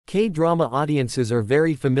K-drama audiences are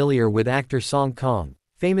very familiar with actor Song Kang,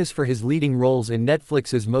 famous for his leading roles in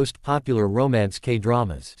Netflix's most popular romance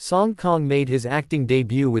K-dramas. Song Kang made his acting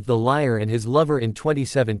debut with The Liar and His Lover in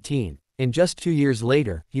 2017, and just 2 years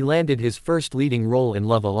later, he landed his first leading role in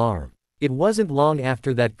Love Alarm. It wasn't long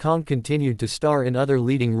after that Kang continued to star in other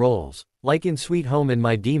leading roles, like in Sweet Home and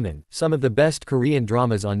My Demon, some of the best Korean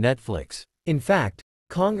dramas on Netflix. In fact,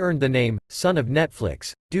 Kang earned the name, Son of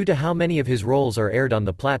Netflix, due to how many of his roles are aired on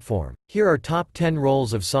the platform. Here are top 10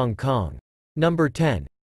 roles of Song Kang. Number 10.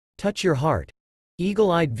 Touch Your Heart.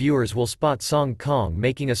 Eagle-eyed viewers will spot Song Kang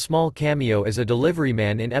making a small cameo as a delivery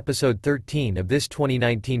man in episode 13 of this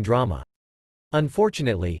 2019 drama.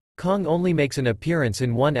 Unfortunately, Kang only makes an appearance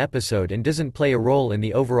in one episode and doesn't play a role in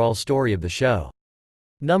the overall story of the show.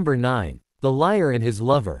 Number 9. The Liar and His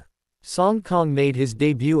Lover. Song Kang made his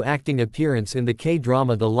debut acting appearance in the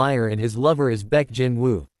K-drama The Liar and His Lover as Baek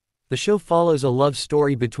Jin-woo. The show follows a love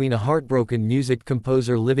story between a heartbroken music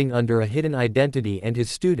composer living under a hidden identity and his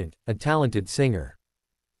student, a talented singer.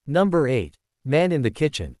 Number 8. Man in the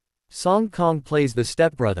Kitchen. Song Kang plays the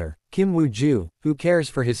stepbrother, Kim Woo-ju, who cares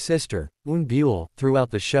for his sister, Eun Byul, throughout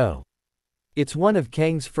the show. It's one of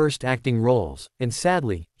Kang's first acting roles, and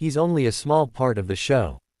sadly, he's only a small part of the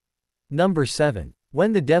show. Number 7.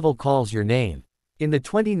 When the Devil Calls Your Name. In the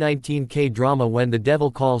 2019 K-drama When the Devil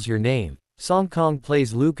Calls Your Name, Song Kang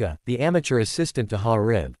plays Luca, the amateur assistant to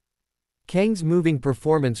Ha-rib. Kang's moving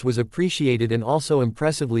performance was appreciated and also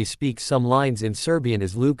impressively speaks some lines in Serbian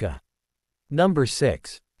as Luca. Number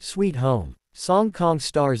 6. Sweet Home. Song Kang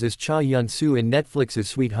stars as Cha Yun-soo in Netflix's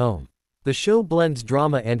Sweet Home. The show blends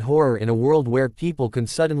drama and horror in a world where people can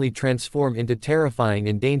suddenly transform into terrifying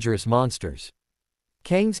and dangerous monsters.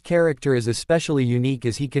 Kang's character is especially unique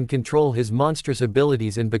as he can control his monstrous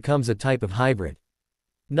abilities and becomes a type of hybrid.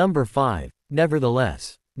 Number 5.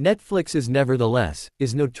 Nevertheless. Netflix's Nevertheless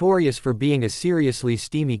is notorious for being a seriously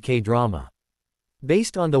steamy K-drama.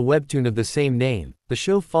 Based on the webtoon of the same name, the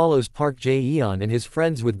show follows Park Jae-yeon and his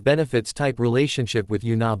friends with benefits-type relationship with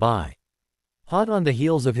Yoon Ah-bai. Hot on the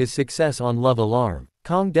heels of his success on Love Alarm,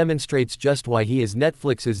 Kang demonstrates just why he is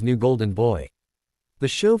Netflix's new golden boy. The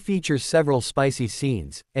show features several spicy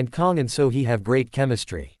scenes, and Kang and So-hee have great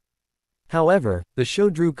chemistry. However, the show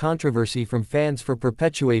drew controversy from fans for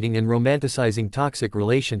perpetuating and romanticizing toxic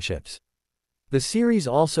relationships. The series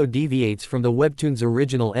also deviates from the webtoon's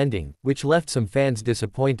original ending, which left some fans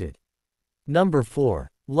disappointed. Number 4.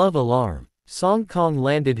 Love Alarm. Song Kang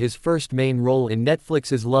landed his first main role in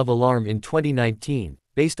Netflix's Love Alarm in 2019,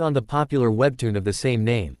 based on the popular webtoon of the same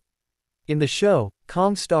name. In the show,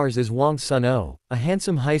 Kang stars as Wang Sun-oh, a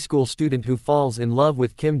handsome high school student who falls in love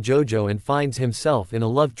with Kim Jo-jo and finds himself in a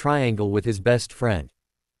love triangle with his best friend.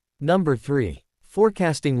 Number 3.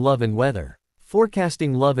 Forecasting Love and Weather.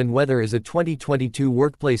 Forecasting Love and Weather is a 2022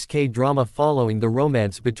 workplace K-drama following the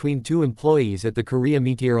romance between two employees at the Korea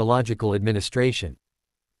Meteorological Administration.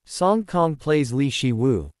 Song Kang plays Lee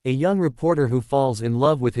Shi-woo, a young reporter who falls in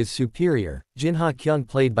love with his superior, Jin Ha-kyung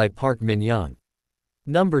played by Park Min-young.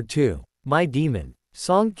 Number 2. My Demon.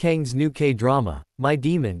 Song Kang's new K-drama, My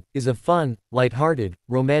Demon, is a fun, lighthearted,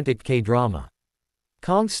 romantic K-drama.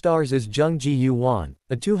 Kang stars as Jung Ji-won,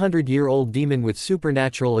 a 200-year-old demon with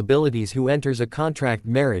supernatural abilities who enters a contract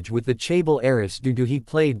marriage with the chaebol heiress due to he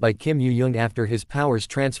played by Kim Yoo-young after his powers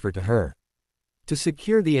transfer to her. To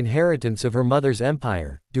secure the inheritance of her mother's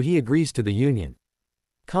empire, he agrees to the union.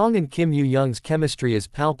 Kang and Kim Yoo-young's chemistry is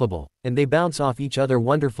palpable, and they bounce off each other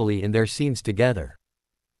wonderfully in their scenes together.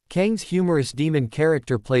 Kang's humorous demon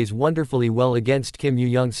character plays wonderfully well against Kim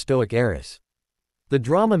Yoo-young's stoic heiress. The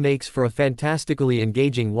drama makes for a fantastically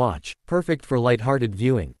engaging watch, perfect for lighthearted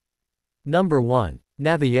viewing. Number 1.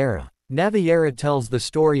 Navillera. Navillera tells the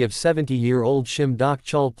story of 70-year-old Shim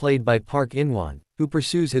Dok-chul played by Park In-won, who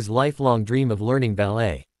pursues his lifelong dream of learning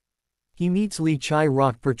ballet. He meets Lee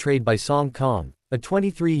Chai-rock portrayed by Song Kang, a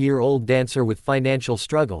 23-year-old dancer with financial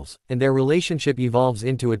struggles, and their relationship evolves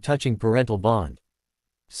into a touching parental bond.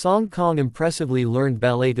 Song Kang impressively learned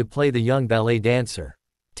ballet to play the young ballet dancer.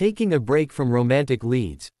 Taking a break from romantic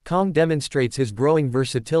leads, Kang demonstrates his growing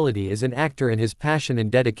versatility as an actor and his passion and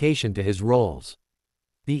dedication to his roles.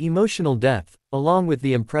 The emotional depth, along with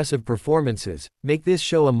the impressive performances, make this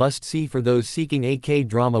show a must-see for those seeking a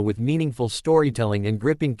K-drama with meaningful storytelling and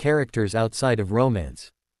gripping characters outside of romance.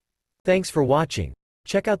 Thanks for watching.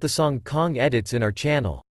 Check out the Song Kang edits in our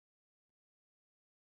channel.